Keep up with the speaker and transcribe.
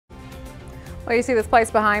Well, you see this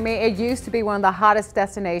place behind me. It used to be one of the hottest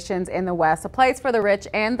destinations in the West, a place for the rich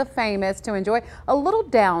and the famous to enjoy a little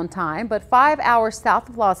downtime. But 5 hours south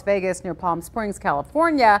of Las Vegas near Palm Springs,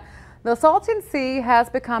 California, the Salton Sea has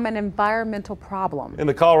become an environmental problem. And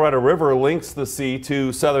the Colorado River links the sea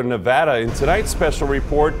to southern Nevada. In tonight's special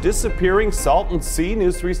report, Disappearing Salton Sea,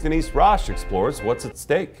 News 3's Denise Rosh explores what's at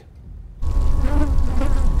stake.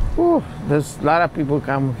 Ooh, there's a lot of people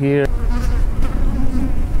come here.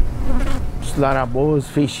 There's a lot of boats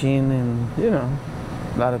fishing and, a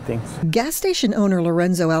lot of things. Gas station owner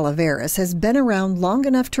Lorenzo Oliveras has been around long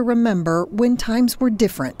enough to remember when times were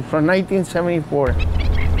different. From 1974.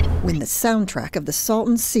 When the soundtrack of the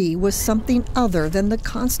Salton Sea was something other than the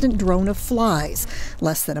constant drone of flies.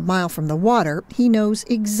 Less than a mile from the water, he knows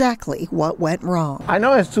exactly what went wrong. I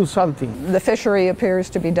know it's too salty. The fishery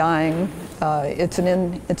appears to be dying. It's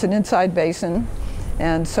an inside basin,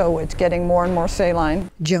 and so it's getting more and more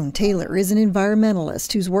saline. Joan Taylor is an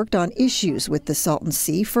environmentalist who's worked on issues with the Salton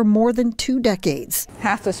Sea for more than 2 decades.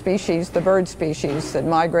 Half the species, the bird species that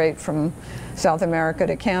migrate from South America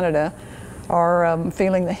to Canada, are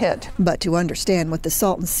feeling the hit. But to understand what the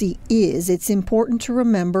Salton Sea is, it's important to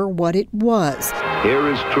remember what it was. Here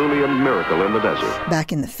is truly a miracle in the desert.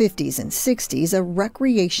 Back in the 50s and 60s, a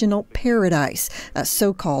recreational paradise, a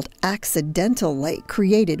so-called accidental lake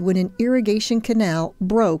created when an irrigation canal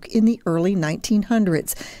broke in the early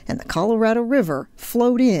 1900s, and the Colorado River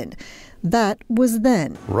flowed in. That was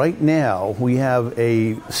then. Right now, we have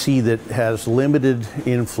a sea that has limited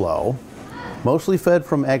inflow, mostly fed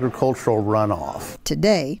from agricultural runoff.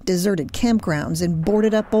 Today, deserted campgrounds and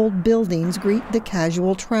boarded-up old buildings greet the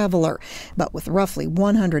casual traveler. But with roughly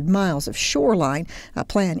 100 miles of shoreline, a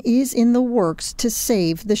plan is in the works to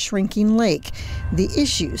save the shrinking lake. The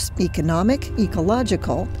issues, economic,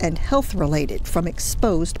 ecological, and health-related from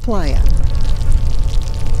exposed playa.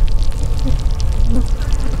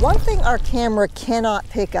 One thing our camera cannot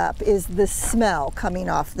pick up is the smell coming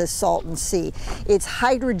off the Salton Sea. It's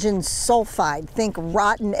hydrogen sulfide, think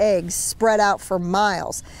rotten eggs spread out for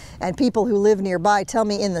miles. And people who live nearby tell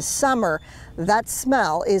me in the summer, that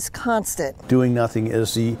smell is constant. Doing nothing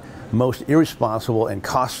is the most irresponsible and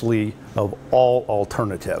costly of all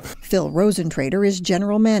alternatives. Phil Rosentrader is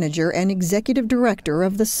general manager and executive director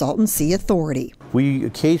of the Salton Sea Authority. We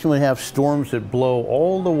occasionally have storms that blow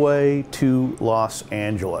all the way to Los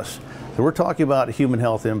Angeles. So we're talking about human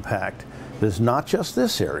health impact. It's not just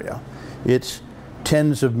this area. It's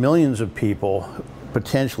tens of millions of people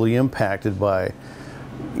potentially impacted by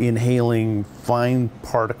inhaling fine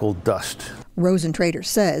particle dust. Rosentrader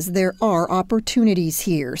says there are opportunities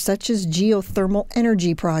here, such as geothermal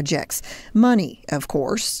energy projects. Money, of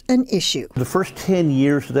course, an issue. The first 10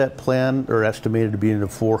 years of that plan are estimated to be in the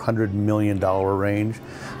 $400 million range.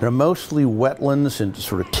 They're mostly wetlands and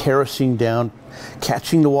sort of terracing down,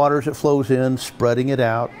 catching the water as it flows in, spreading it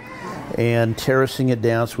out, and terracing it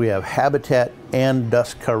down so we have habitat and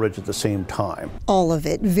dust coverage at the same time. All of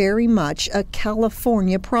it very much a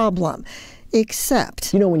California problem.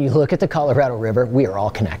 Except, when you look at the Colorado River, we are all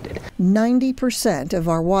connected. 90% of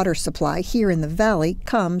our water supply here in the valley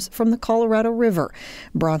comes from the Colorado River.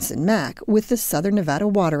 Bronson Mack with the Southern Nevada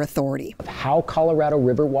Water Authority. How Colorado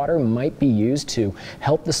River water might be used to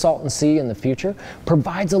help the Salton Sea in the future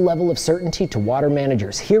provides a level of certainty to water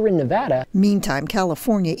managers here in Nevada. Meantime,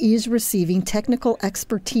 California is receiving technical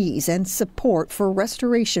expertise and support for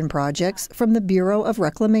restoration projects from the Bureau of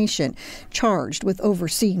Reclamation, charged with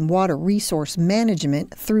overseeing water resource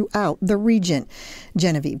management throughout the region.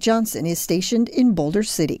 Genevieve Johnson is stationed in Boulder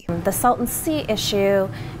City. The Salton Sea issue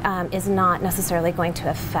is not necessarily going to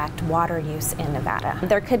affect water use in Nevada.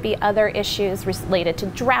 There could be other issues related to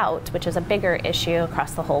drought, which is a bigger issue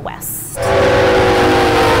across the whole West.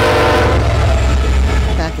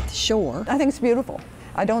 Back at the shore, I think it's beautiful.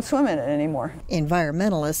 I don't swim in it anymore.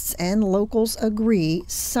 Environmentalists and locals agree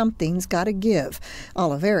something's got to give.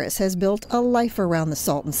 Oliveras has built a life around the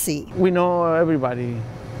Salton Sea. We know everybody.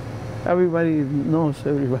 Everybody knows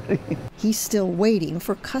everybody. He's still waiting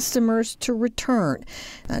for customers to return.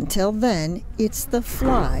 Until then, it's the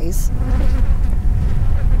flies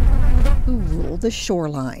who rule the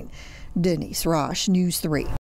shoreline. Denise Rosh, News 3.